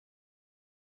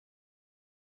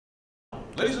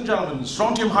Ladies and gentlemen,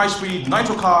 Strontium high-speed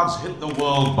nitro cards hit the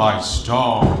world by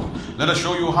storm. Let us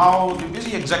show you how the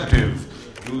busy executive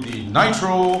do the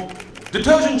nitro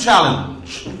detergent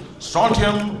challenge.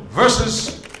 Strontium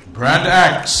versus Brand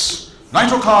X.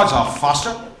 Nitro cards are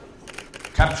faster,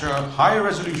 capture higher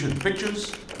resolution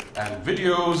pictures and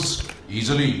videos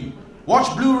easily.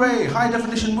 Watch Blu-ray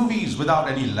high-definition movies without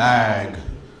any lag.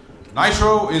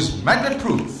 Nitro is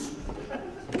magnet-proof,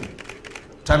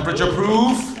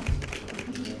 temperature-proof,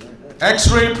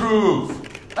 X-ray proof,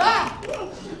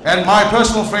 and my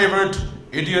personal favorite,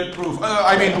 idiot-proof,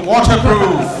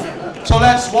 waterproof. So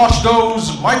let's watch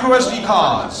those micro SD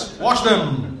cards. Watch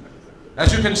them.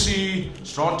 As you can see,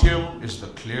 Strontium is the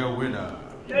clear winner.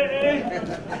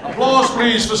 Applause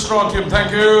please for Strontium,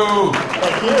 thank you.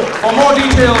 For more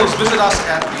details, visit us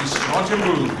at the Strontium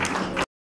booth.